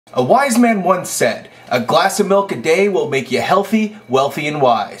A wise man once said, "A glass of milk a day will make you healthy, wealthy, and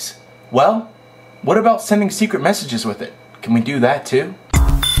wise." Well, what about sending secret messages with it? Can we do that too?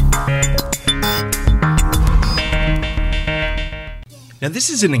 Now this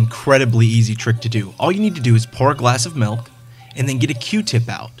is an incredibly easy trick to do. All you need to do is pour a glass of milk and then get a Q-tip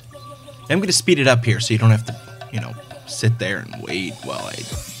out. I'm going to speed it up here so you don't have to, sit there and wait while I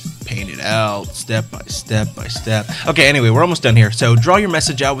paint it out step by step by step. Okay, anyway, we're almost done here. So draw your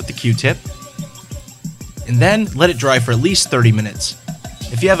message out with the Q-tip and then let it dry for at least 30 minutes.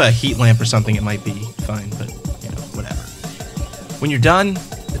 If you have a heat lamp or something, it might be fine, but whatever. When you're done,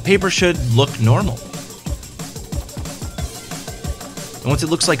 the paper should look normal. And once it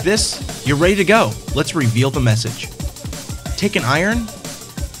looks like this, you're ready to go. Let's reveal the message. Take an iron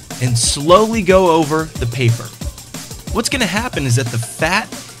and slowly go over the paper. What's going to happen is that the fat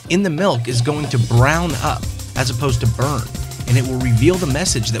in the milk is going to brown up as opposed to burn, and it will reveal the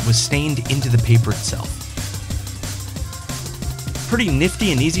message that was stained into the paper itself. Pretty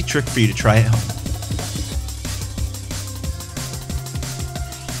nifty and easy trick for you to try at home.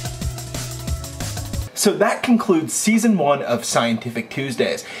 So that concludes Season 1 of Scientific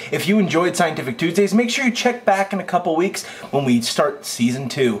Tuesdays. If you enjoyed Scientific Tuesdays, make sure you check back in a couple weeks when we start Season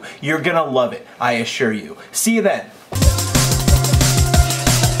 2. You're gonna love it, I assure you. See you then.